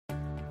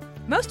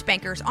Most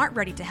bankers aren't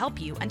ready to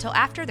help you until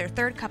after their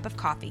third cup of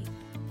coffee.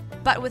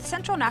 But with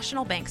Central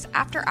National Bank's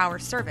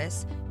after-hours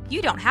service,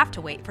 you don't have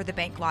to wait for the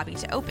bank lobby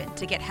to open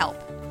to get help.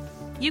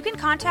 You can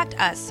contact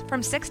us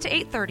from 6 to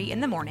 8:30 in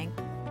the morning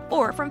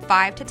or from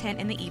 5 to 10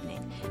 in the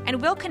evening,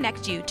 and we'll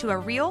connect you to a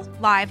real,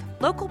 live,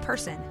 local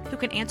person who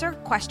can answer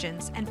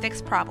questions and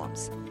fix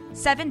problems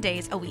 7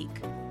 days a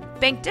week.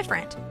 Bank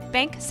different.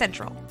 Bank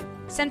Central.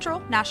 Central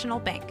National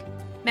Bank.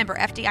 Member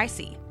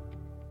FDIC.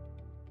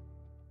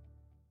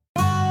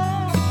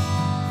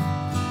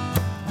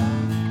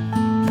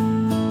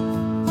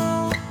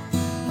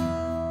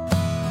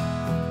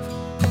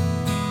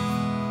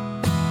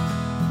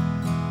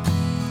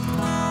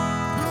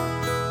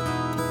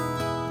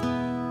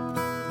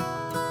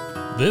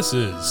 This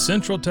is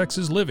Central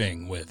Texas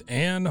Living with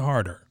Ann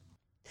Harder.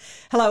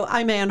 Hello,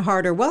 I'm Ann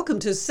Harder. Welcome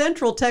to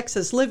Central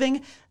Texas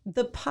Living,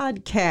 the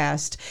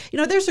podcast. You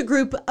know, there's a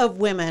group of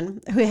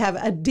women who have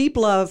a deep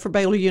love for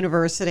Baylor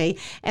University,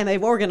 and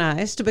they've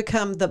organized to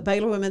become the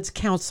Baylor Women's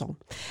Council.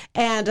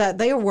 And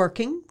they are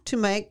working to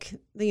make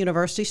the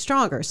university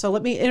stronger. So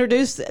let me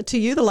introduce to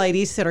you the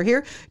ladies that are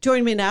here.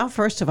 Join me now,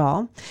 first of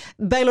all,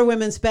 Baylor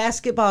women's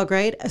basketball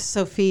great,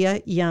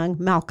 Sophia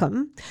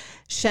Young-Malcolm,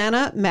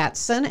 Shanna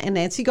Matson, and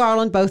Nancy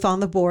Garland, both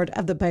on the board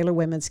of the Baylor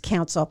Women's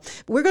Council.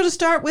 We're going to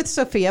start with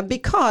Sophia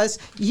because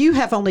you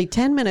have only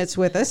 10 minutes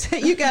with us.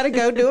 You got to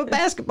go do a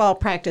basketball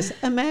practice.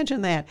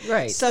 Imagine that.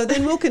 Right. So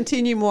then we'll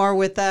continue more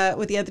with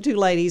the other two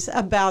ladies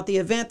about the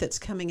event that's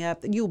coming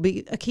up that you'll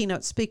be a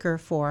keynote speaker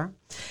for.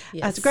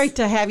 Yes. It's great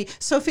to have you.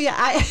 Sophia,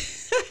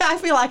 I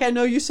feel like I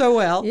know you so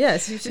well.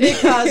 Yes, you should.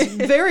 Because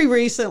very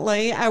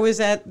recently I was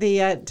at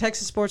the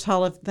Texas Sports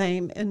Hall of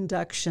Fame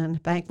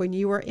induction bank when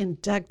you were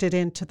inducted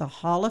into the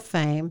Hall of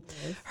Fame.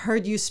 Yes.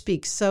 Heard you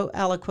speak so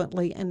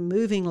eloquently and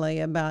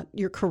movingly about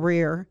your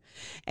career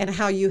and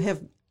how you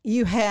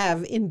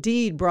have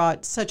indeed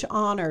brought such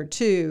honor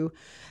to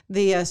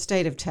the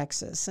state of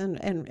Texas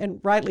and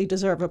rightly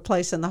deserve a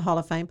place in the Hall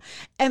of Fame.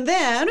 And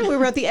then we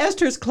were at the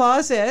Esther's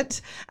Closet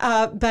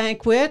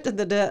banquet,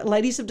 the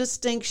Ladies of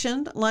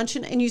Distinction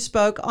luncheon, and you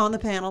spoke on the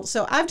panel.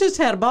 So I've just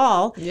had a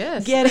ball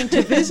getting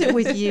to visit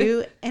with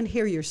you and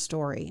hear your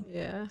story.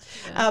 Yeah.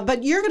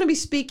 But you're going to be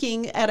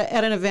speaking at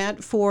an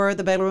event for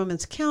the Baylor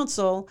Women's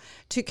Council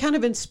to kind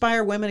of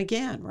inspire women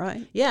again,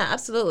 right? Yeah,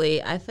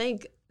 absolutely. I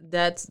think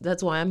that's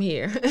why I'm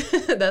here.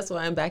 That's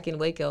why I'm back in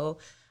Waco.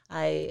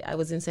 I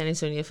was in San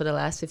Antonio for the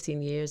last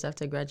 15 years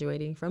after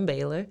graduating from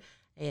Baylor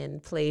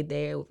and played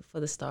there for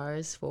the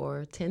Stars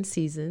for 10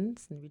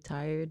 seasons and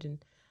retired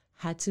and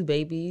had 2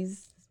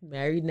 babies,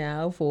 married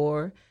now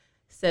for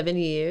 7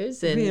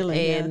 years. And,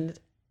 really? And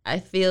I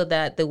feel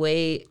that the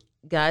way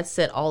God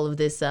set all of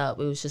this up,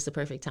 it was just the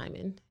perfect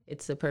timing.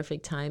 It's the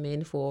perfect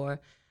timing for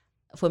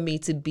me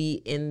to be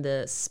in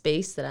the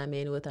space that I'm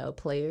in with our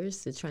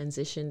players, the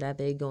transition that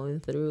they're going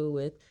through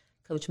with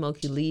Coach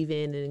Mulkey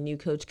leaving and a new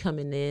coach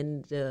coming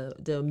in, the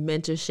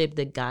mentorship,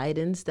 the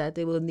guidance that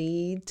they will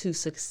need to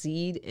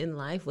succeed in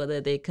life, whether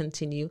they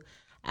continue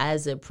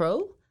as a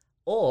pro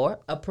or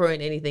a pro in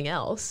anything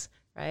else,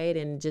 right?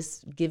 And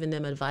just giving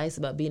them advice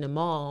about being a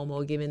mom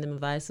or giving them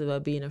advice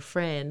about being a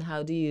friend.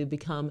 How do you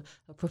become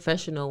a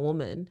professional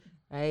woman,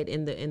 right,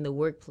 in the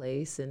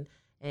workplace?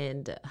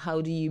 And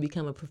how do you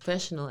become a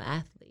professional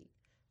athlete,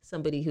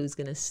 somebody who's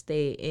going to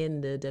stay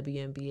in the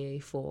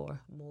WNBA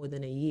for more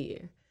than a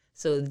year?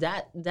 So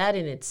that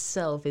in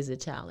itself is a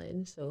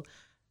challenge. So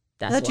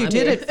that's why you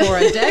did it for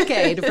a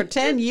decade, for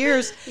 10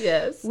 years.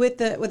 Yes. With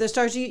the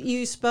Stars,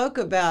 you spoke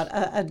about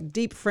a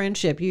deep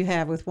friendship you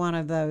have with one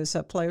of those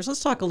players. Let's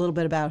talk a little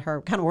bit about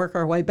her. Kind of work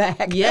our way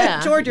back.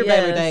 Toward your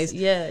Baylor days.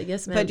 Yeah.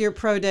 Yes, ma'am. But your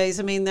pro days.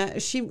 I mean,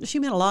 she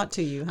meant a lot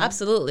to you. Huh?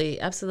 Absolutely.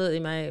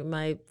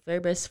 My very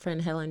best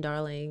friend Helen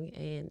Darling,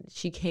 and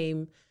she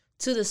came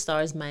to the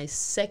Stars my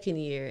second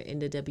year in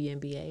the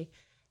WNBA.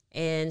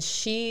 And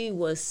she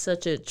was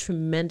such a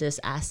tremendous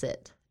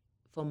asset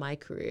for my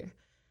career.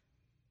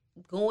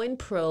 Going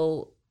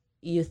pro,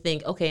 you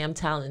think, okay, I'm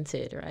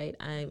talented, right?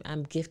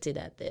 I'm gifted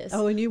at this.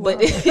 Oh, and you were.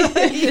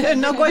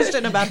 No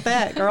question about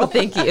that, girl. Well,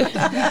 thank you.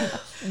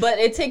 But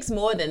it takes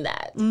more than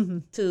that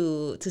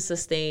to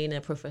sustain a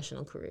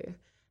professional career.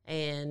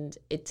 And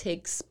it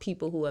takes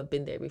people who have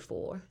been there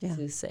before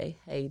to say,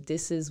 hey,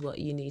 this is what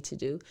you need to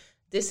do.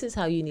 This is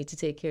how you need to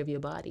take care of your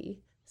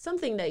body.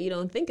 Something that you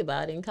don't think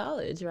about in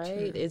college,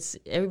 right? True. It's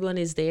everyone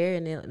is there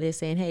and they're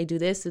saying, hey, do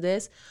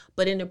this.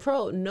 But in the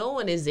pro, no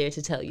one is there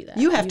to tell you that.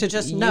 You have to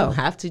just know. You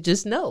have to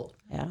just know.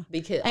 Yeah.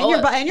 Because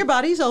your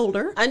body's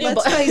older. And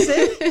let's face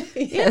it.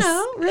 Yes. You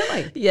know,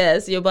 really.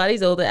 Yes, your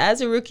body's older. As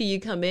a rookie, you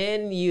come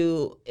in,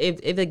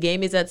 if the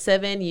game is at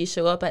 7, you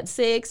show up at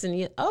 6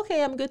 and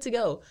okay, I'm good to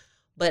go.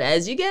 But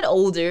as you get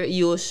older,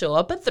 you will show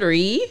up at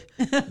 3,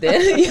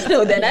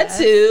 then at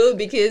 2,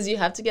 because you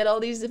have to get all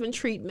these different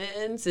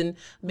treatments and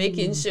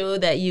making sure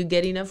that you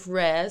get enough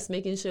rest,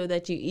 making sure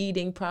that you're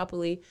eating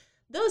properly.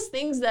 Those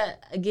things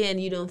that, again,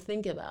 you don't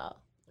think about,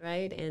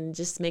 right? And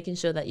just making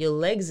sure that your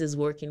legs is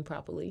working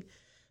properly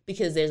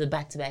because there's a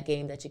back-to-back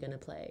game that you're going to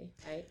play,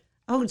 right?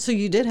 Oh, so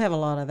you did have a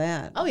lot of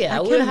that. Oh yeah,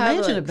 I we can't would have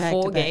imagine a like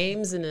back-to-back. 4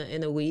 games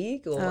in a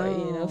week,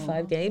 or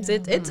 5 games.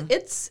 Mm-hmm.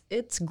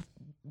 It's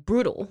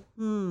brutal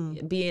Hmm.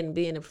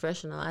 being a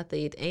professional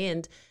athlete,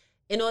 and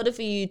in order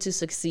for you to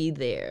succeed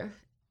there,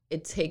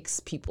 it takes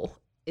people.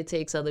 It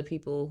takes other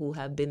people who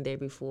have been there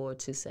before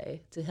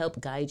to help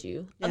guide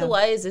you. Yeah.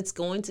 Otherwise, it's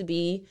going to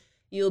be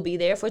you'll be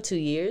there for 2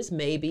 years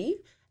maybe,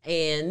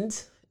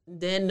 and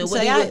then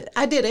nobody. Say,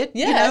 I did it.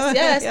 Yes, you know?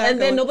 yes, Yeah, and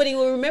then go- nobody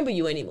will remember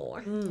you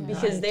anymore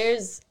because Right.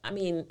 there's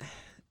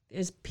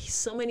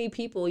so many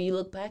people. You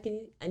look back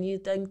and you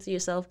think to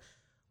yourself,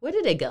 where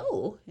did they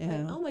go?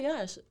 Yeah. Like, oh my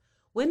gosh,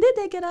 when did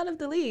they get out of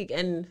the league?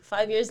 And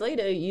 5 years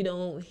later, you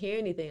don't hear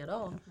anything at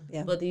all.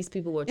 Yeah. But these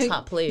people were You-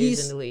 top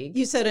players in the league.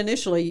 You said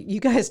initially you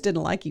guys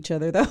didn't like each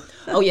other, though.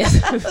 Oh yes,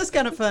 That was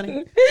kind of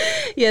funny.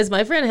 yes.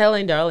 My friend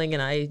Helen Darling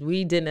and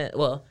we didn't.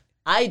 Well,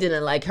 I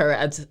didn't like her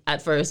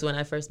at first when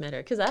I first met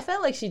her because I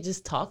felt like she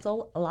just talked a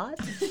lot.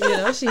 You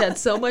know, she had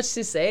so much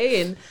to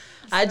say, and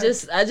I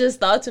just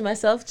thought to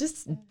myself,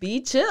 just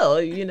be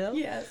chill. You know.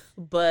 Yes.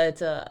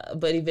 But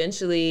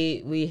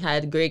eventually we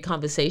had great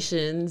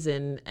conversations,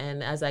 and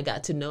as I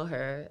got to know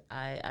her,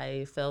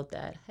 I felt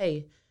that,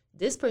 hey,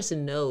 this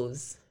person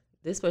knows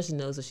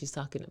what she's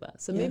talking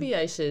about. So maybe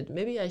I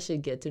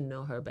should get to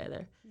know her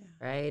better,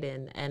 right?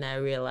 And I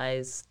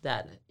realized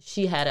that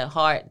she had a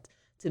heart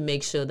to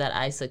make sure that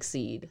I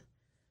succeed.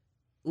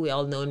 We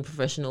all know in the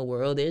professional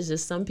world, there's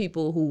just some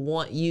people who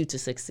want you to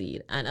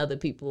succeed, and other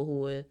people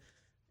who are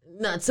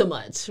not so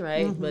much,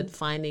 right? But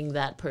finding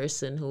that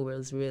person who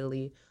was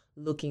really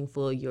looking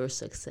for your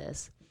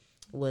success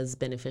was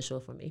beneficial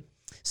for me.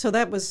 So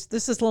this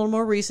is a little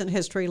more recent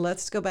history.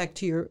 Let's go back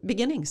to your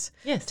beginnings.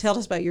 Yes. Tell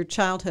us about your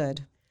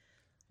childhood.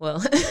 Well,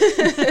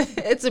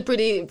 it's a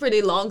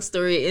pretty long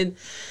story and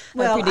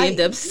a pretty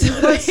in-depth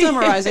story. Let's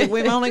summarize it.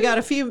 We've only got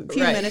a few Right.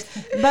 minutes,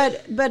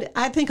 but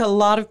I think a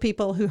lot of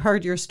people who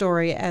heard your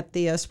story at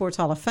the Sports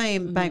Hall of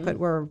Fame banquet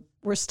were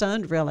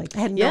stunned. Really,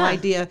 had no Yeah.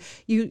 idea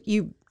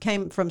you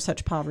came from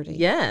such poverty.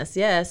 Yes.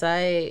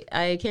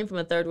 I came from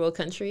a third world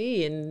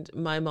country, and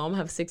my mom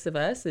have 6 of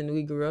us, and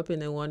we grew up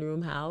in a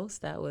 1-room house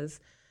that was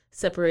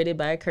separated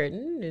by a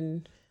curtain,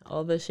 and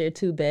all of us shared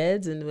 2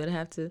 beds, and would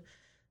have to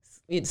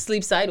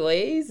sleep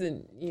sideways,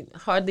 and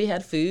hardly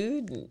had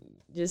food, and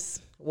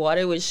just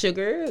water with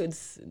sugar.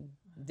 It's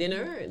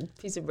dinner, and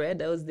a piece of bread,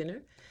 that was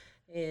dinner.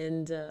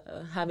 And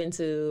having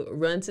to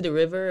run to the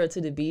river or to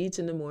the beach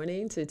in the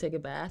morning to take a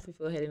bath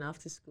before heading off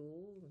to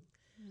school.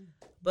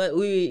 But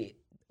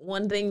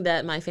one thing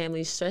that my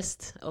family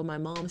stressed, or my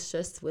mom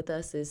stressed with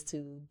us, is to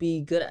be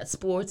good at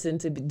sports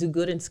and to do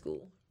good in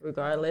school,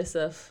 regardless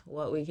of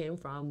what we came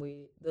from.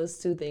 Those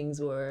 2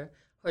 things were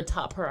her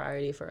top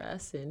priority for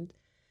us, and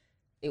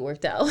it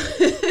worked out.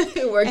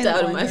 It worked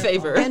out in my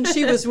favor. And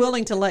she was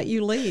willing to let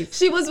you leave.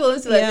 She was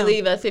willing to let Yeah. me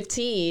leave at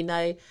 15.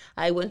 I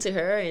went to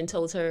her and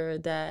told her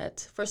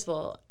that, first of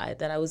all,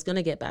 that I was going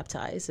to get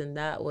baptized, and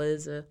that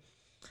was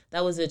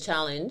a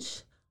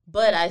challenge.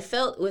 But I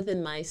felt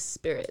within my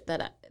spirit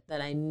that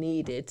I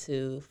needed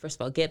to, first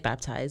of all, get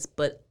baptized,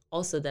 but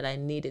also that I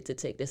needed to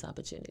take this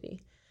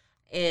opportunity.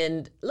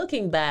 And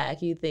looking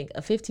back, you think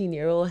a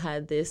 15-year-old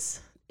had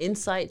this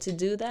insight to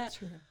do that.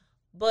 True.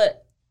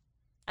 But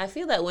I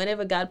feel that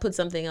whenever God puts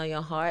something on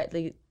your heart,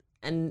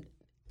 and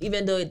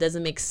even though it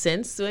doesn't make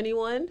sense to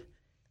anyone,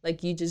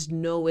 like you just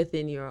know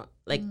within your,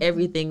 like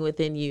everything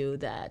within you,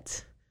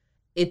 that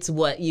it's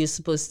what you're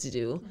supposed to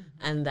do.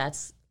 And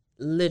that's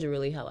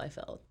literally how I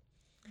felt.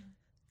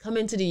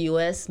 Coming to the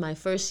U.S., my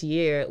first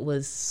year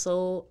was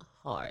so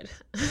hard.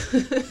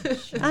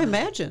 I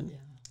imagine.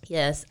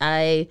 Yes,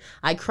 I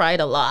cried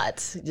a lot,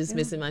 just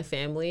missing my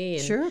family.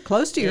 And Sure,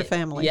 close to your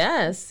family.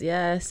 Yes.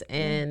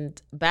 And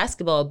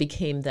basketball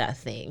became that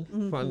thing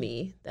for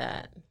me,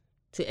 that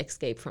to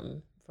escape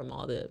from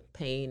all the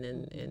pain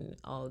and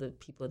all the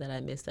people that I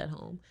missed at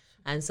home.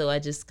 And so I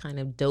just kind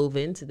of dove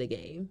into the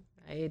game,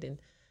 right? And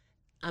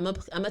I'm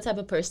a type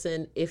of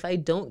person, if I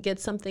don't get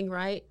something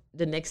right,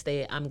 the next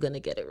day I'm going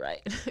to get it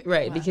right,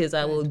 right? Wow, Because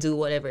I will do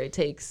whatever it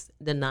takes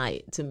the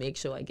night to make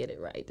sure I get it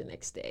right the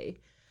next day.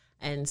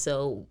 And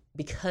so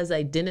because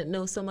I didn't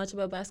know so much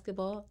about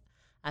basketball,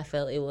 I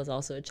felt it was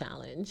also a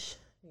challenge.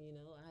 You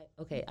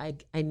know,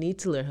 I need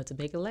to learn how to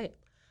make a layup.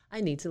 I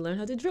need to learn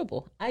how to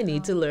dribble. I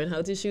need to learn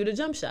how to shoot a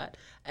jump shot.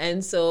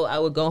 And so I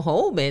would go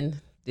home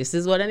and this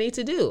is what I need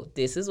to do.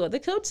 This is what the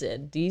coach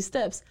said, these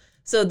steps.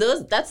 So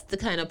that's the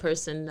kind of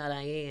person that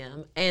I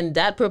am. And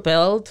that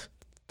propelled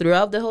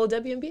throughout the whole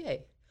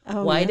WNBA.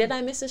 Oh, Why yeah. did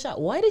I miss a shot?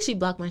 Why did she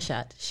block my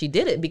shot? She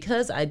did it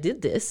because I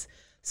did this.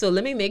 So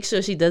let me make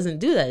sure she doesn't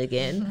do that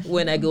again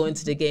when I go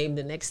into the game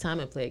the next time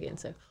I play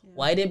against her.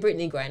 Why did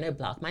Brittany Griner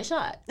block my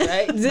shot?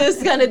 Right?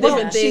 This kind of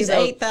different things. She's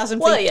 8,000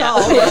 feet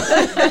Well,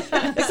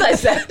 tall.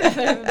 Besides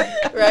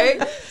that,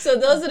 right? So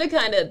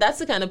that's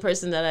the kind of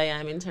person that I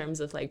am in terms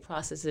of like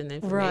processing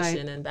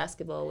information. Right. And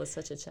basketball was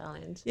such a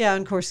challenge. Yeah,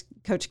 and of course,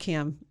 Coach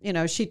Kim,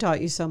 she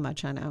taught you so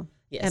much, I know.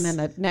 Yes. And then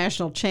the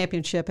national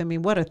championship. I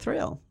mean, what a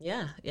thrill.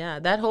 Yeah,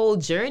 that whole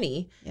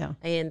journey. Yeah.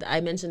 And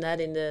I mentioned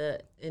that in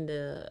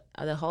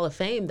the Hall of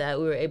Fame that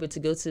we were able to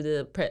go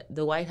to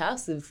the White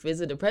House to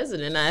visit the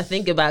president. And I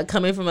think about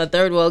coming from a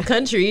third world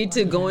country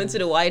to going to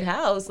the White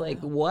House, like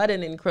what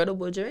an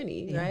incredible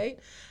journey, right?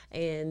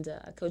 And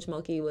Coach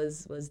Mulkey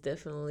was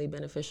definitely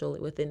beneficial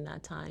within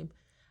that time.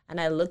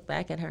 And I look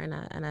back at her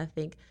and I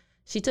think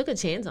she took a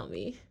chance on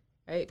me,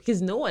 right?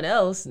 Because no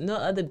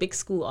other big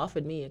school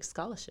offered me a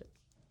scholarship.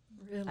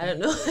 Really? I don't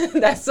know.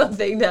 That's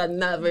something that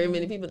not very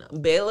many people know.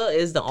 Baylor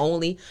is the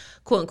only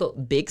quote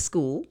unquote big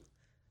school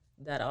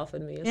that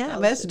offered me a scholarship. Yeah,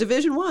 that's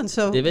Division I.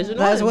 So Division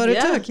that's I. what it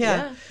took.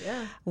 Yeah.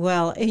 Yeah.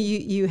 Well,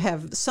 you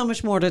have so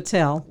much more to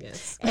tell,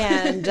 Yes.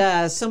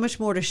 and so much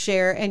more to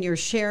share. And you're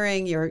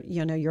sharing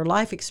your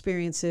life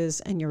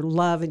experiences and your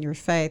love and your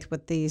faith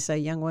with these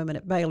young women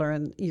at Baylor,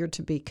 and you're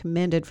to be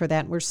commended for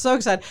that. And we're so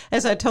excited.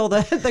 As I told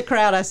the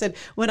crowd, I said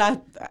when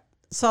I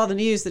saw the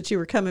news that you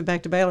were coming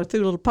back to Baylor,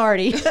 threw a little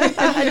party.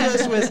 I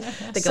just was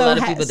a lot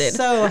of people did.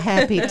 So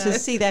happy to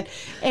see that.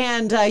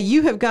 And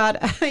you've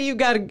got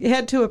to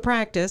head to a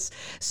practice.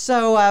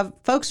 So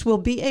folks will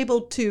be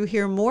able to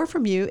hear more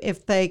from you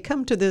if they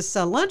come to this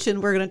luncheon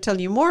we're going to tell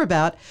you more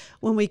about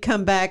when we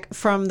come back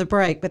from the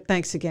break. But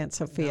thanks again,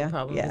 Sophia. No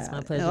problem. Yeah. It's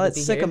my pleasure Let's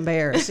to be sick here. 'em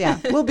bears. Yeah,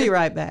 we'll be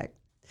right back.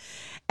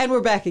 And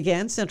we're back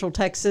again, Central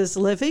Texas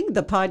Living,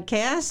 the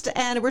podcast,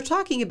 and we're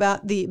talking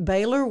about the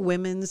Baylor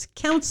Women's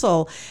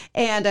Council.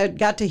 And I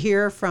got to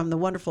hear from the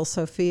wonderful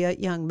Sophia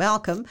Young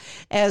Malcolm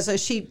as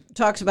she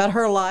talks about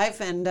her life,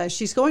 and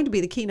she's going to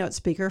be the keynote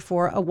speaker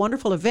for a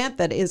wonderful event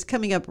that is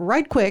coming up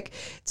right quick.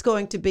 It's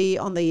going to be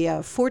on the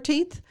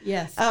 14th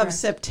of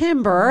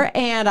September,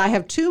 and I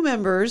have two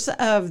members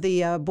of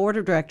the board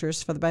of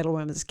directors for the Baylor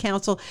Women's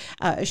Council,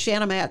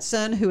 Shanna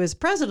Matson, who is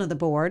president of the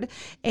board,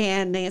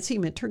 and Nancy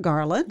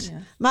Minter-Garland. Yeah.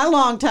 My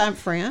longtime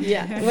friend.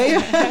 Yeah,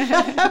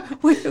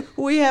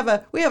 we have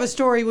a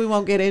story we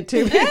won't get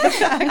into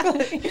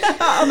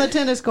on the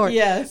tennis court.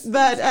 Yes,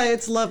 but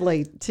it's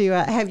lovely to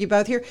have you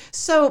both here.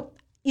 So,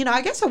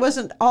 I guess I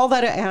wasn't all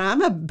that, and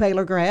I'm a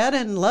Baylor grad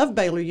and love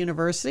Baylor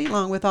University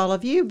along with all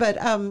of you. But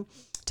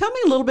tell me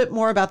a little bit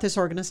more about this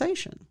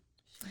organization.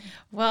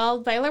 Well,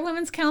 Baylor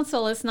Women's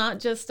Council is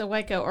not just a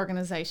Waco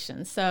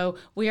organization. So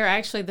we are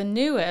actually the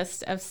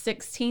newest of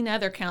 16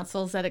 other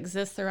councils that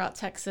exist throughout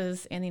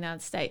Texas and the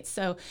United States.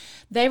 So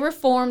they were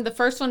formed, the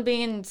first one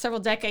being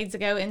several decades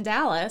ago in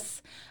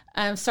Dallas,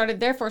 started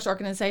their first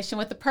organization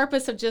with the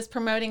purpose of just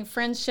promoting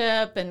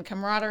friendship and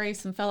camaraderie,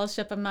 some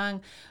fellowship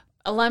among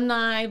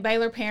alumni,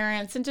 Baylor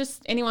parents, and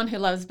just anyone who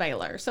loves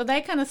Baylor. So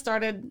they kind of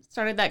started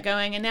that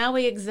going, and now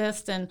we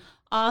exist in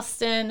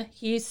Austin,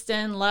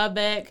 Houston,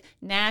 Lubbock,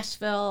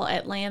 Nashville,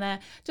 Atlanta,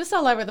 just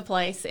all over the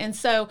place. And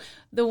so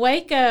the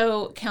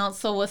Waco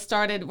Council was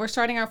started. We're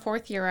starting our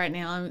fourth year right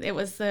now. It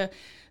was the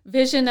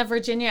vision of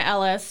Virginia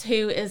Ellis,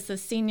 who is the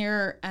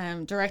senior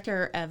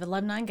director of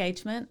alumni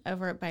engagement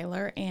over at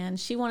Baylor, and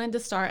she wanted to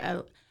start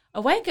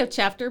a Waco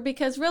chapter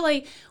because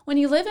really, when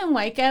you live in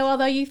Waco,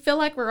 although you feel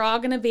like we're all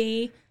going to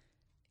be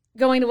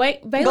going to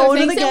Baylor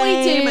things,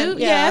 that we do,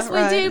 yes,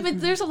 we do, but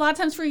there's a lot of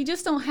times where you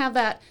just don't have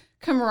that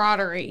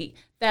camaraderie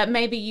that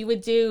maybe you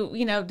would do,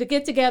 to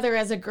get together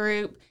as a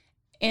group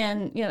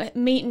and,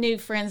 meet new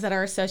friends that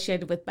are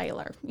associated with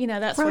Baylor,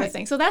 that sort of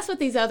thing. So that's what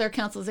these other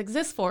councils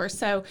exist for.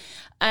 So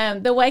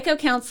the Waco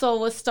Council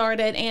was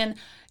started, and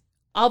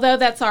although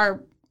that's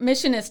our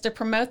mission is to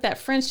promote that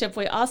friendship,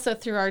 we also,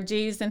 through our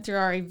dues and through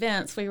our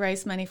events, we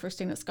raise money for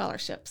student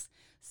scholarships.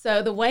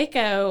 So the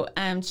Waco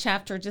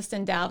chapter just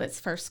endowed its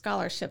first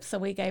scholarship. So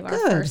we gave our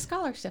first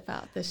scholarship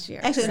out this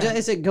year. Actually,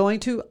 is it going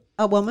to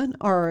a woman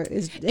or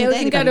is it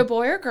can go to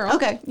boy or girl?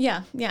 Okay.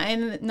 Yeah,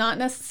 and not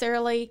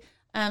necessarily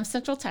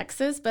Central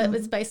Texas, but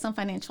it's based on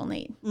financial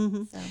need.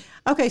 Mm-hmm. So.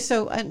 Okay,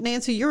 so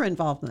Nancy, your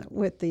involvement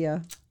with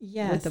the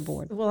with the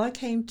board. Well, I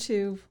came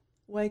to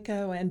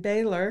Waco and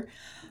Baylor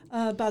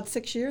about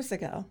 6 years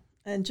ago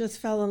and just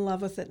fell in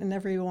love with it, and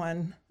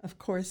everyone, of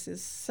course,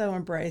 is so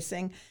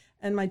embracing.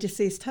 And my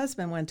deceased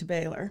husband went to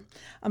Baylor.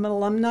 I'm an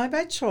alumni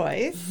by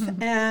choice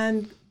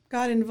and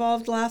got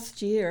involved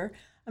last year.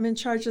 I'm in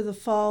charge of the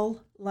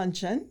fall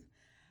luncheon,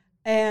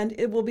 and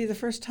it will be the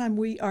first time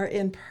we are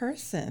in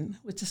person,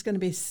 which is going to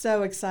be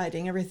so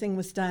exciting. Everything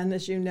was done,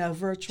 as you know,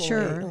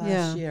 virtually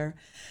last year.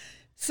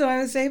 So I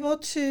was able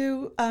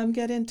to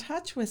get in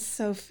touch with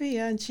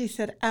Sophia, and she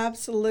said,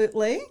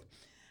 absolutely.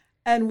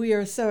 And we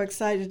are so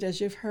excited, as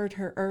you've heard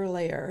her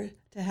earlier,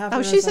 to have her.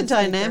 Oh, she's a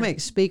dynamic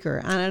speaker.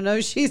 And I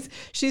know she's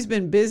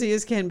been busy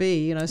as can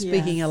be,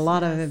 speaking a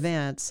lot of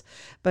events.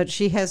 But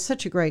she has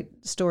such a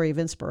great story of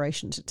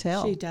inspiration to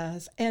tell. She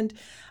does. And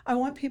I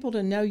want people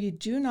to know you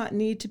do not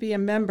need to be a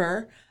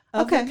member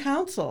of the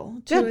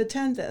council to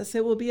attend this.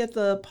 It will be at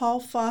the Paul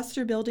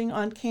Foster Building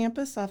on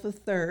campus off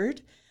of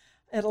 3rd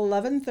at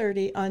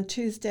 11:30 on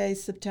Tuesday,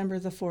 September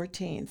the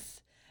 14th.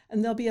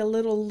 And there'll be a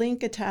little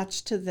link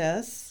attached to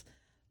this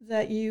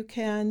that you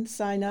can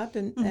sign up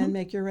and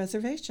make your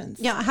reservations.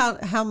 Yeah,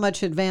 how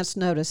much advance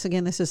notice?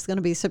 Again, this is going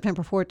to be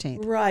September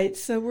 14th. Right.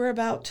 So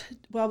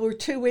we're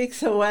 2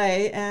 weeks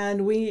away,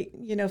 and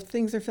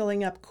things are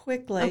filling up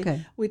quickly.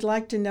 Okay. We'd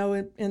like to know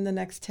it in the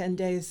next 10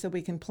 days so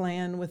we can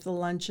plan with the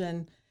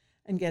luncheon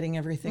and getting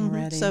everything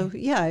ready. So,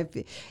 yeah,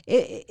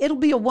 it'll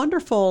be a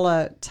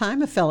wonderful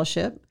time of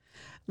fellowship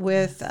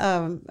with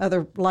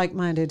other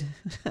like-minded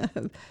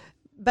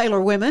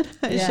Baylor women,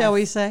 shall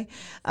we say.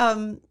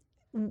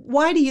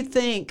 Why do you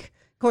think,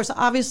 of course,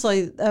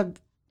 obviously a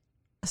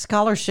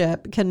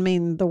scholarship can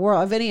mean the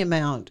world, of any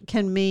amount,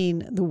 can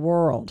mean the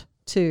world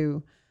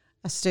to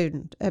a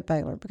student at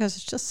Baylor because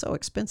it's just so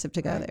expensive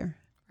to go there.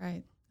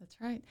 Right, that's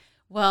right.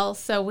 Well,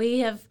 so we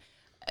have,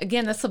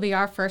 again, this will be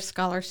our first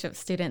scholarship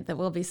student that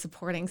we'll be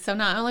supporting. So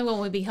not only will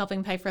we be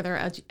helping pay for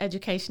their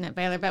education at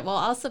Baylor, but we'll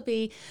also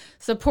be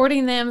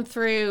supporting them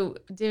through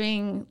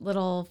doing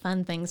little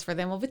fun things for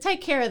them. We'll take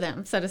care of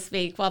them, so to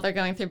speak, while they're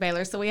going through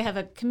Baylor. So we have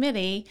a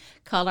committee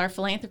called our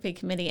philanthropy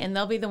committee, and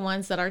they'll be the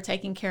ones that are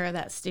taking care of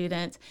that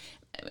student.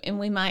 And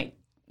we might,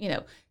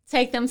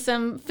 take them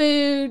some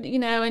food,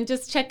 and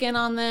just check in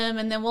on them.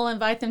 And then we'll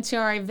invite them to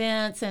our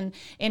events, and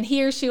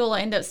he or she will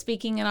end up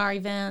speaking at our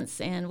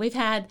events. And we've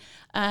had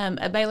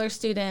a Baylor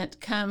student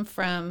come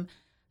from,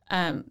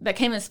 that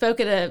came and spoke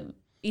at an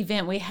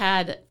event we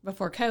had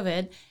before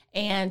COVID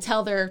and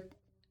tell their,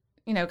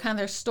 kind of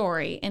their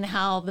story and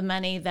how the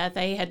money that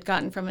they had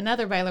gotten from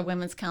another Baylor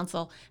Women's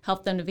Council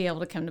helped them to be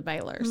able to come to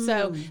Baylor.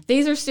 So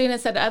these are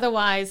students that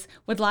otherwise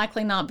would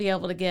likely not be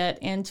able to get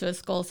into a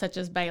school such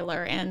as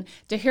Baylor. And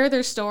to hear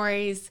their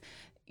stories,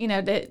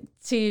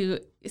 to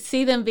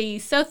see them be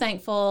so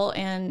thankful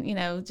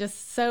and,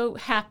 just so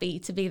happy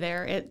to be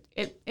there,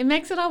 it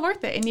makes it all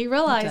worth it. And you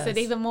realize it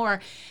even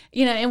more,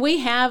 and we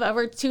have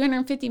over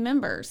 250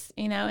 members,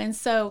 and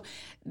so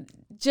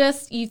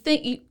just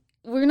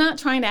we're not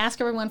trying to ask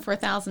everyone for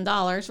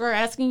 $1,000. We're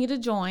asking you to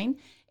join,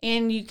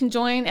 and you can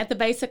join at the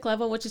basic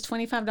level, which is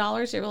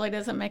 $25. It really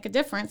doesn't make a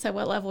difference at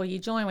what level you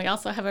join. We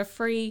also have a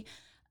free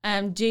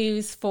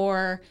dues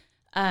for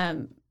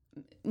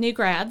new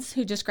grads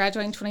who just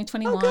graduated in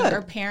 2021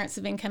 or parents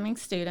of incoming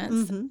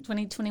students,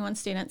 2021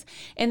 students.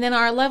 And then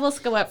our levels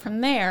go up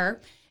from there.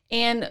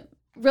 And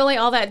really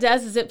all that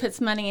does is it puts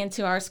money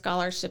into our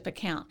scholarship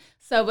account.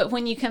 So, but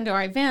when you come to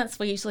our events,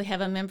 we usually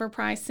have a member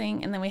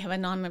pricing and then we have a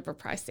non-member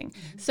pricing.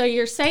 So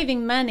you're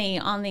saving money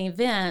on the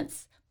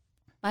events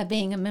by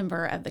being a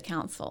member of the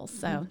council.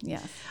 So,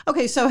 yes.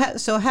 Okay,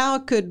 so how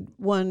could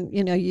one,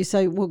 you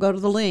say we'll go to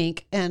the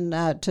link and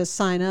to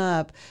sign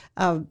up,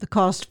 the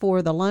cost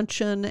for the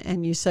luncheon,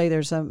 and you say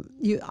there's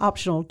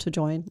optional to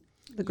join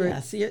the group.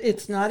 Yes,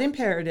 it's not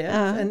imperative,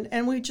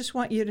 and we just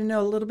want you to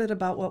know a little bit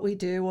about what we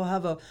do. We'll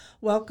have a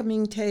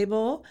welcoming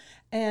table,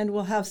 and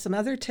we'll have some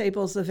other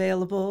tables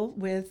available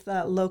with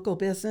local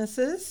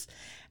businesses,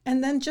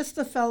 and then just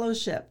the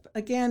fellowship.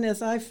 Again,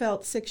 as I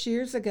felt 6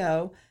 years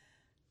ago,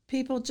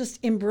 people just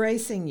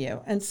embracing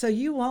you. And so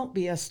you won't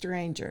be a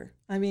stranger.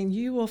 I mean,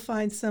 you will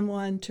find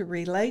someone to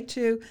relate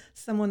to,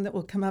 someone that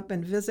will come up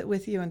and visit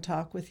with you and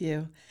talk with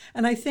you.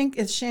 And I think,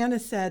 as Shanna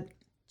said,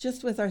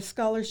 just with our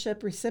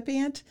scholarship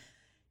recipient,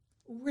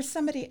 we're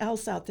somebody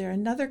else out there,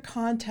 another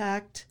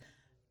contact,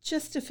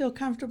 just to feel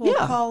comfortable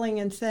calling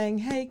and saying,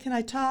 hey, can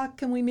I talk?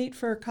 Can we meet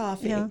for a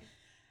coffee? Yeah.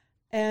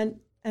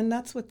 And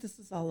that's what this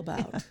is all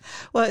about. Yeah.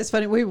 Well, it's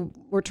funny. We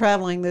were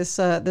traveling this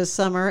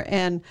summer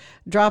and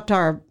dropped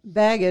our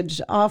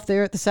baggage off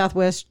there at the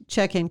Southwest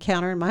check-in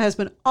counter. And my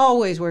husband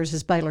always wears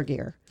his Baylor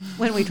gear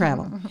when we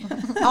travel,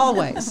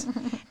 always.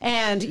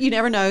 And you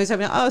never know.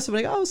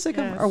 Somebody, sick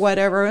or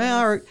whatever,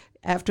 or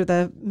after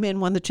the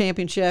men won the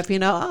championship,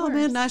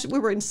 man, nice. We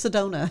were in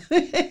Sedona,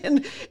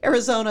 in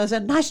Arizona. I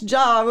said, nice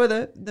job with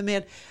the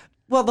men.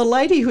 Well, the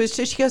lady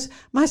she goes,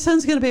 my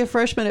son's going to be a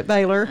freshman at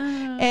Baylor.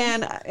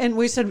 And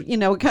we said,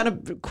 kind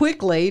of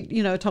quickly,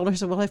 told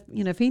her, well,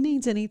 if he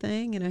needs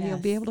anything, he'll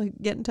be able to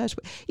get in touch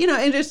with,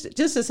 and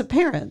just as a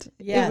parent,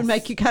 it would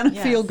make you kind of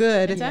feel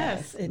good. It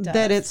does.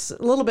 That it's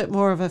a little bit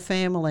more of a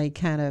family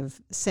kind of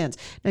sense.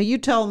 Now, you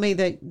told me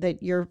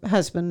that your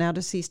husband, now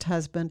deceased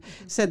husband,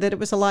 said that it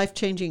was a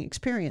life-changing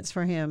experience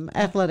for him,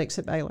 athletics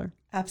at Baylor.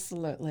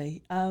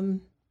 Absolutely.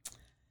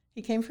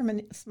 He came from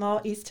a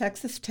small East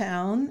Texas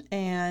town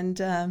and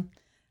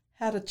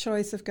had a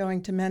choice of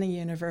going to many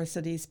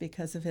universities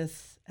because of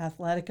his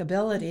athletic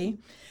ability,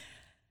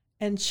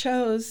 and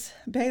chose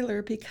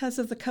Baylor because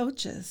of the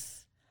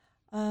coaches,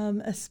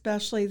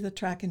 especially the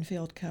track and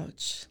field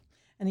coach.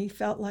 And he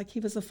felt like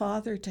he was a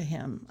father to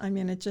him. I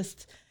mean,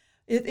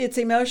 it's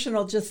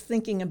emotional just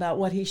thinking about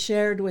what he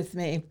shared with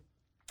me.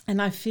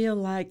 And I feel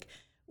like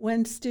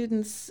when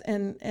students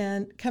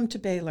and come to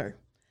Baylor,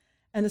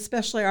 and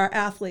especially our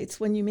athletes,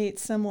 when you meet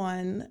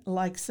someone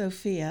like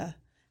Sophia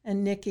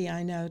and Nikki,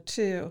 I know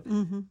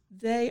too,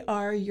 they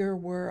are your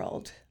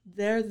world.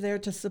 They're there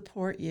to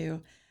support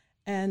you.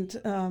 And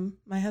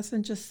my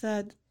husband just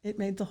said it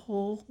made the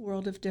whole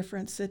world of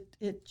difference.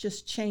 It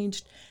just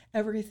changed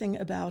everything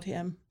about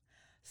him.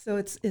 So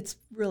it's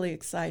really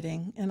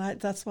exciting, and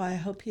that's why I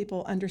hope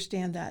people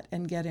understand that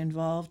and get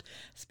involved,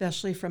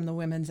 especially from the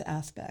women's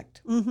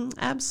aspect.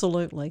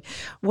 Absolutely.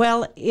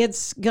 Well,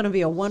 it's going to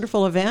be a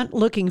wonderful event.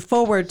 Looking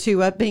forward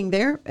to being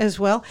there as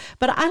well.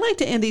 But I like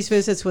to end these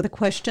visits with a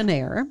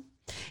questionnaire.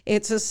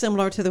 It's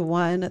similar to the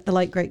one the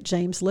late, great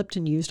James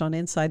Lipton used on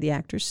Inside the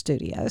Actors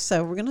Studio.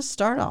 So we're going to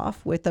start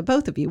off with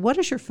both of you. What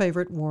is your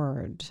favorite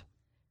word,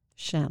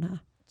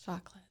 Shanna?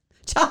 Chocolate.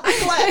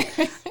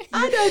 Chocolate.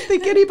 I don't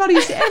think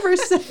anybody's ever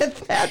said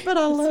that, but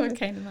I That's love what it.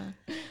 came to mind.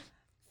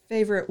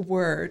 Favorite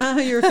word?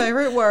 Your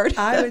favorite word?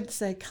 I would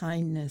say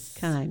kindness.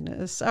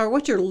 Kindness. Or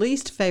what's your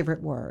least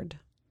favorite word?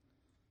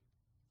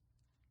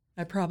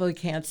 I probably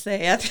can't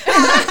say it,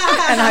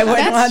 and I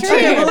wouldn't want true.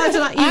 Okay, well, to. that's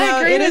not, I know,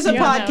 agree it is a with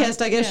you.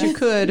 podcast. I guess you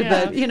could,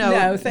 Yeah. but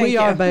No, thank we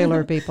are you.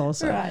 Baylor people.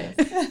 So, Right.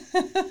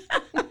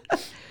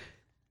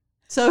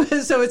 so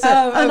it's an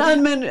okay.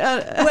 unmen,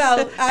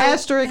 Well,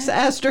 asterisk.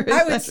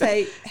 I would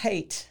say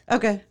hate.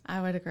 Okay.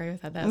 I would agree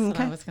with that. That's what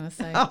I was going to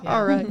say.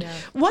 All right. Yeah.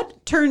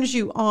 What turns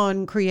you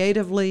on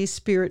creatively,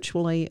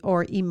 spiritually,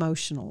 or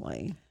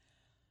emotionally?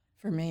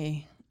 For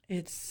me,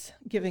 it's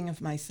giving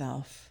of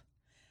myself.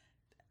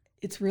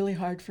 It's really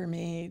hard for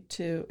me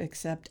to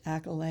accept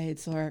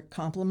accolades or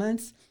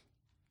compliments,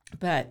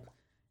 but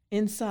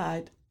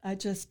inside, I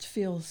just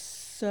feel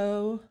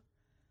so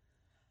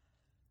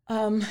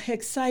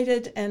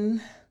excited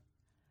and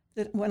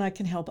that when I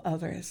can help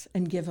others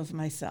and give of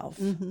myself.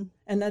 And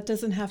that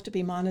doesn't have to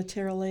be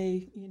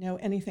monetarily,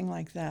 anything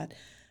like that,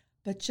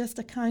 but just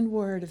a kind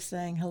word of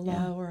saying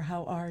hello or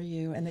how are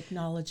you and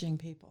acknowledging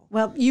people.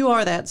 Well, you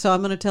are that, so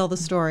I'm going to tell the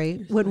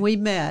story. When we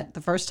met,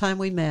 the first time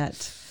we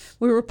met,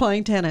 we were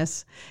playing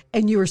tennis,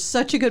 and you were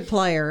such a good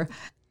player.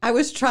 I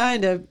was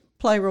trying to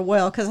play real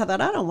well because I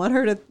thought, I don't want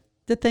her to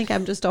think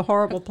I'm just a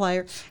horrible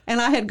player.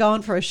 And I had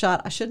gone for a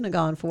shot I shouldn't have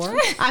gone for.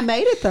 I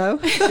made it, though.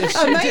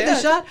 I made the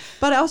shot,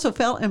 but I also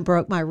fell and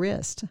broke my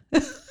wrist.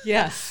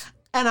 Yes.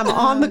 And I'm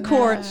on the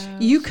court.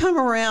 You come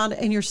around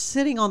and you're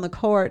sitting on the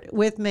court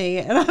with me,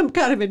 and I'm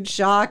kind of in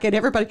shock, and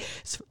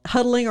everybody's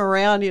huddling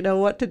around,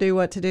 what to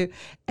do.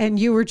 And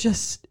you were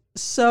just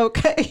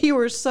you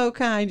were so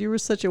kind. You were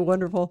such a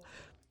wonderful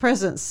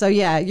presence. So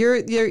yeah,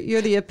 you're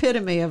the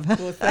epitome of.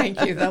 Well,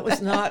 thank you. That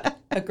was not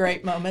a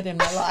great moment in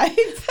my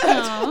life.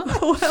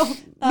 Well,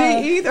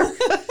 me either.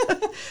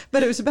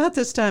 But it was about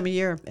this time of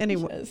year,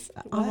 anyway. Yes,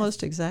 it was.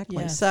 Almost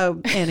exactly. Yes.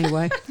 So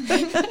anyway,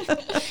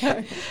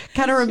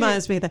 kind of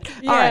reminds me of that.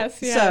 All right.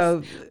 Yes.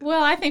 So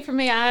Well, I think for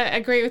me, I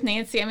agree with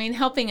Nancy. I mean,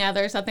 helping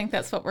others, I think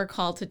that's what we're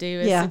called to do,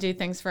 is Yeah. to do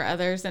things for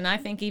others. And I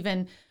think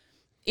even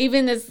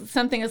as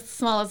something as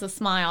small as a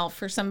smile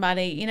for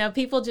somebody,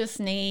 people just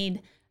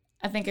need,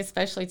 I think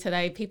especially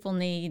today, people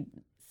need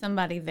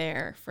somebody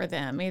there for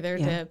them, either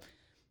to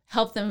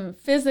help them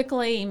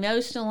physically,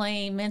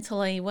 emotionally,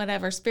 mentally,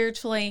 whatever,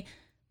 spiritually.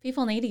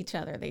 People need each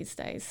other these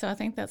days. So I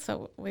think that's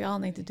what we all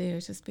need to do,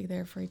 is just be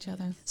there for each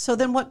other. So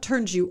then what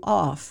turns you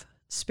off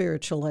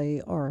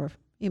spiritually or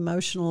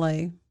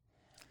emotionally?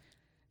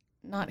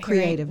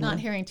 Creatively. Not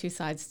hearing two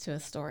sides to a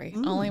story.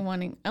 Only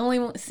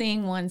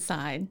seeing one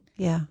side.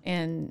 Yeah.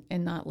 And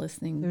not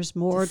listening. There's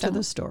more to the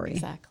someone. story.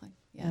 Exactly.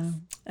 Yes.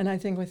 And I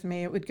think with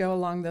me, it would go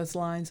along those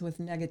lines with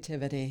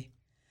negativity.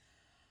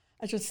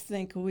 I just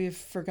think we've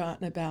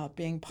forgotten about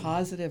being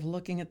positive,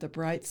 looking at the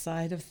bright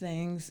side of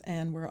things,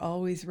 and we're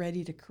always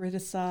ready to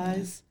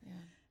criticize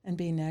and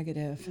be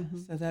negative.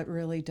 So that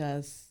really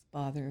does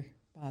bother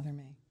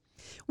me.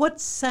 What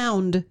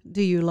sound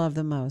do you love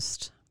the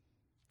most?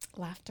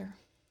 Laughter.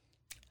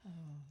 Oh,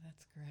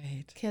 that's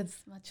great. Kids,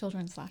 my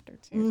children's laughter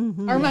too.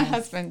 Or my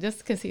husband, just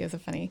because he has a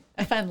fun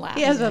laugh.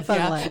 He has a fun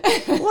laugh.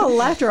 Well,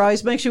 laughter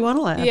always makes you want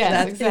to laugh.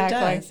 Yes, It exactly.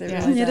 does. It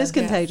Yeah. really It is does.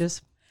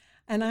 contagious.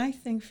 And I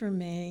think for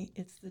me,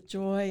 it's the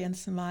joy and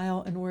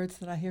smile and words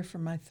that I hear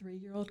from my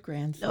 3-year-old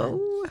grandson.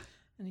 Oh,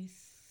 And he's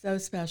so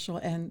special.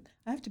 And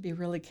I have to be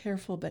really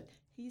careful, but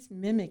he's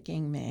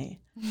mimicking me.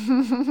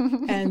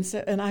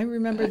 and I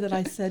remember that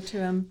I said to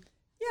him,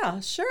 yeah,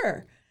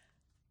 sure.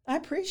 I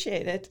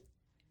appreciate it.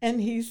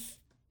 And he's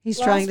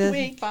trying to. last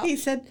week, he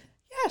said,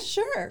 yeah,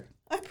 sure.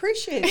 I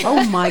appreciate it.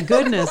 Oh my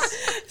goodness!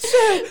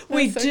 So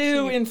we so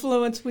do cute.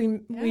 influence, we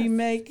Yes,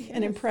 make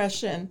an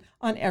impression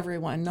on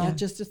everyone, not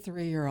just a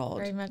 3-year-old.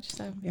 Very much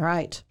so. You're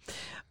right.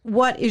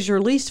 What is your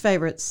least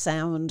favorite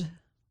sound?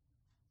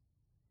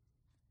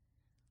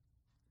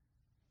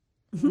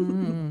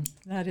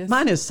 That is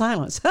Mine is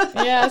silence.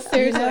 Yeah,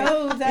 seriously.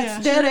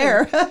 that's Dead true.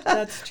 air.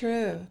 That's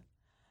true.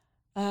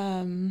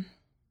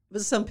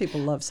 But some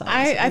people love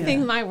silence. I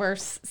think my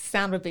worst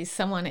sound would be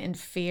someone in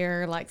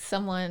fear, like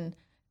someone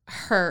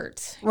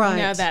hurt.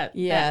 Right. That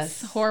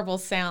Yes. horrible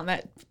sound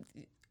that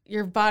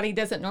your body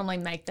doesn't normally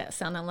make that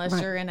sound unless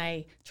you're in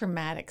a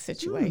traumatic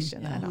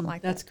situation. I don't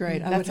like That's that. great.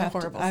 That's a I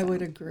horrible would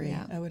sound. agree.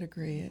 Yeah. I would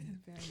agree.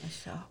 Very much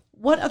so.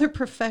 What other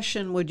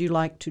profession would you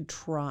like to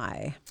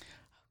try?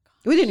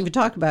 We didn't even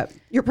talk about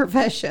your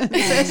profession,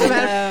 as a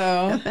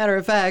matter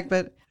of fact.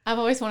 But I've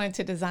always wanted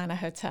to design a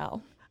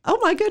hotel. oh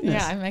my goodness!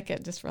 Yeah, I make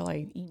it just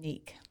really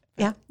unique.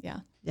 Yeah. Yeah.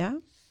 Yeah.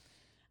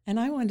 And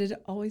I wanted to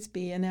always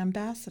be an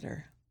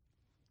ambassador.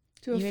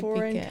 to a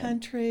foreign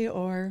country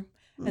or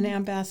an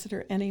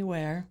ambassador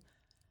anywhere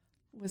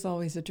was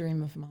always a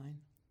dream of mine.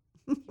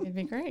 It'd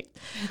be great.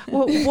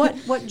 Well,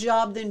 what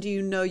job then do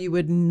you know you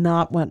would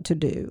not want to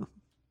do?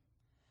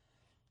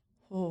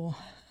 Oh.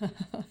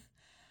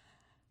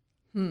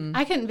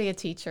 I couldn't be a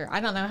teacher.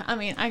 I don't know. I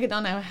mean, I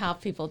don't know how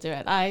people do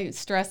it. I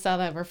stressed out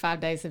over 5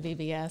 days of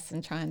VBS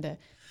and trying to,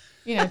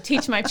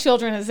 teach my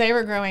children as they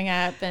were growing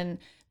up. And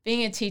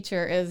being a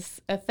teacher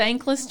is a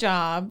thankless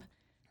job,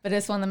 but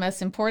it's one of the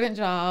most important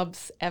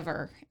jobs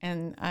ever.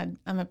 And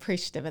I'm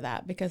appreciative of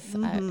that because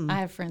I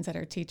have friends that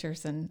are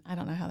teachers and I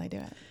don't know how they do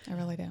it. I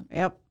really don't.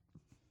 Yep.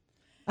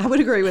 I would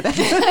agree with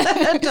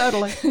that.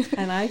 Totally.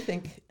 And I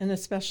think, and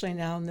especially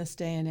now in this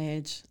day and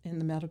age in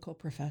the medical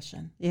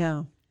profession.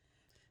 Yeah.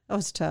 That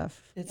was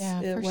tough. It's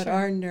what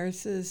our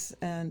nurses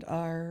and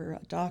our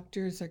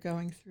doctors are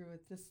going through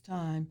at this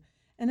time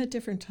and at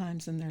different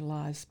times in their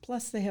lives.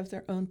 Plus, they have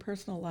their own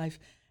personal life,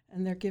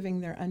 and they're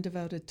giving their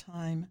undevoted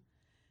time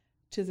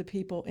to the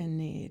people in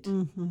need.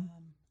 Mm-hmm.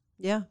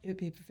 Yeah. It would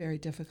be very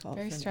difficult.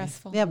 Very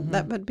stressful. Yeah,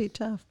 that would be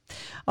tough.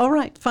 All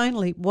right.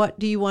 Finally, what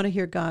do you want to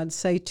hear God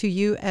say to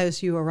you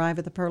as you arrive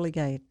at the pearly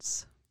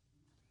gates?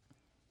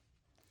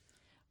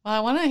 Well, I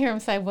want to hear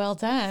him say, well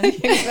done.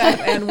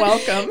 And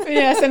welcome.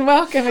 Yes, and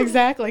welcome.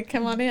 Exactly.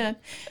 Come on in.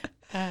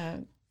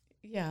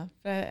 Yeah,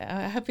 but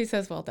I hope he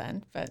says well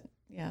done. But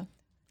yeah.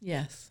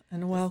 Yes,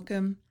 and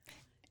welcome.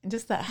 And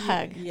just that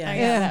hug. Yeah. I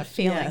got that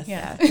feeling.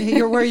 Yes. Yeah.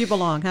 You're where you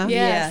belong, huh?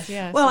 Yes.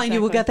 Well, and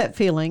you will get that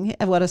feeling,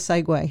 and what a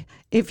segue,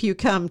 if you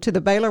come to the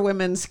Baylor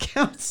Women's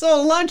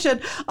Council luncheon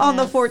on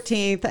the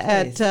 14th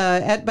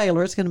at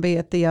Baylor. It's going to be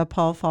at the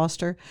Paul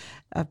Foster,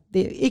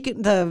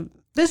 the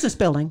business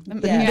building.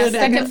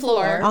 Second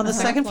floor. On the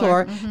second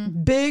floor.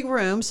 Mm-hmm. Big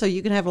room, so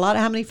you can have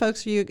how many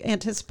folks are you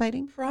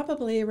anticipating?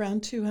 Probably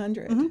around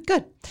 200. Mm-hmm.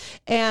 Good.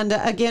 And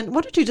again,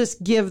 why don't you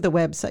just give the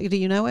website? Do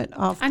you know it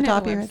off the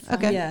top of your head?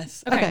 Okay.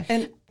 Yes. Okay.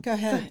 And go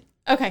ahead.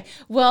 Okay.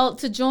 Well,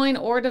 to join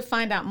or to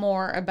find out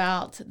more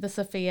about the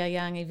Sophia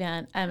Young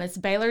event, it's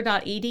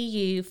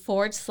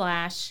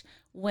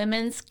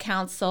baylor.edu/Women's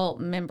Council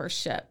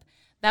membership.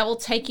 That will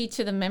take you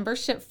to the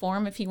membership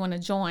form if you want to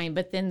join,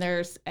 but then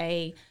there's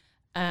a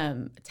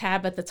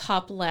tab at the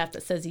top left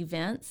that says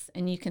events,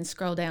 and you can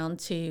scroll down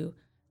to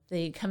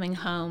the Coming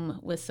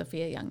Home with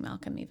Sophia Young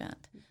Malcolm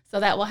event.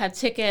 So that will have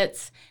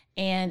tickets,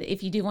 and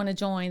if you do want to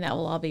join, that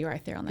will all be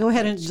right there on that Go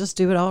ahead page. and just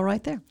do it all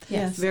right there.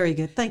 Yes. Very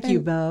good. Thank you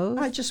both.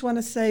 I just want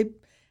to say,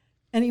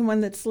 anyone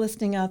that's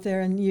listening out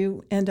there and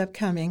you end up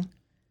coming,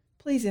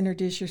 please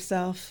introduce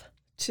yourself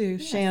to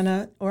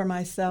Shanna or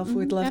myself.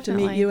 We'd love to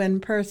meet you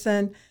in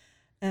person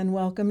and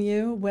welcome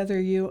you, whether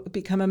you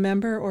become a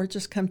member or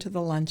just come to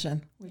the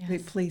luncheon. We'd be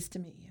pleased to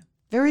meet you.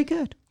 Very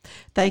good.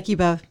 Thank you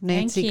both,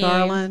 Nancy Thank you.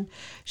 Garland,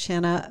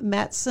 Shanna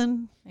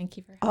Matson. Thank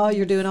you for Oh,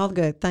 you're doing all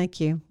good. Thank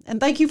you.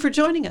 And thank you for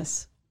joining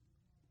us.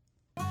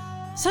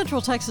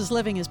 Central Texas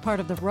Living is part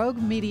of the Rogue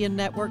Media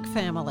Network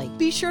family.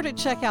 Be sure to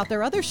check out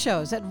their other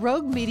shows at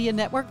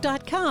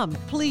roguemedianetwork.com.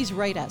 Please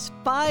rate us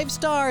 5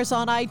 stars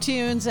on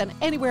iTunes and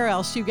anywhere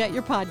else you get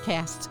your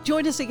podcasts.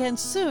 Join us again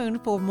soon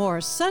for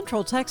more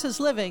Central Texas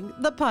Living,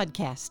 the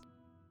podcast.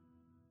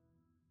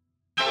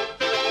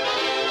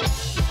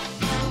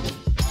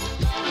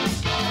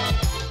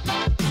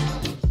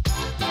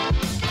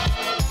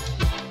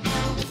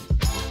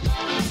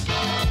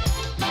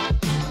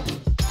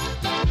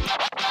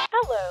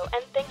 Hello,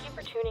 and thank you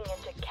for tuning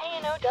into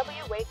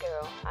KNOW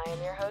Waco. I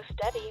am your host,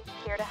 Debbie,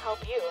 here to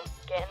help you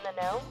get in the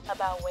know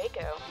about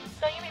Waco.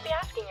 So you may be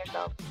asking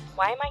yourself,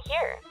 why am I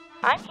here?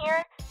 I'm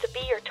here to be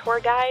your tour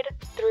guide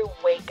through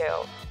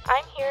Waco.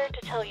 I'm here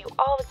to tell you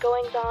all the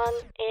goings-on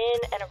in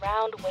and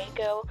around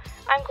Waco.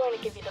 I'm going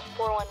to give you the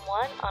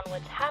 411 on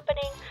what's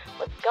happening,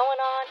 what's going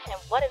on,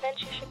 and what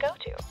events you should go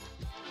to.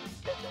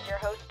 This is your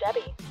host,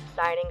 Debbie,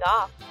 signing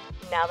off.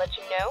 Now that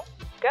you know,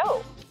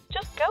 go.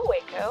 Just go,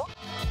 Waco.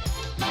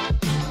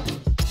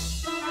 You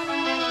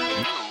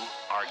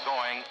are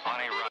going on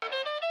a run.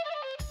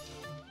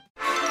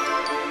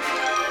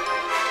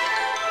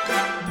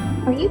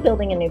 Are you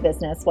building a new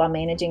business while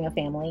managing a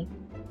family?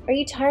 Are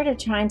you tired of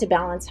trying to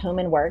balance home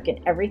and work and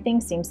everything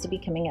seems to be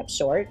coming up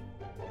short?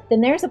 Then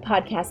there's a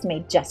podcast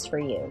made just for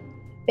you.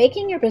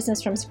 Baking Your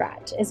Business from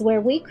Scratch is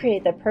where we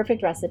create the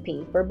perfect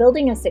recipe for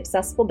building a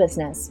successful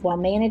business while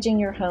managing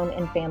your home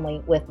and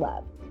family with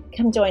love.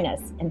 Come join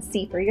us and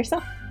see for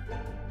yourself.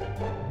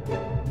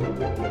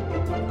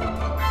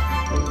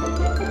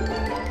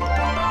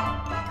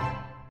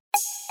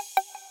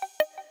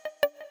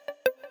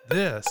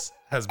 This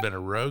has been a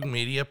Rogue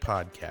Media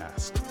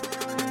podcast.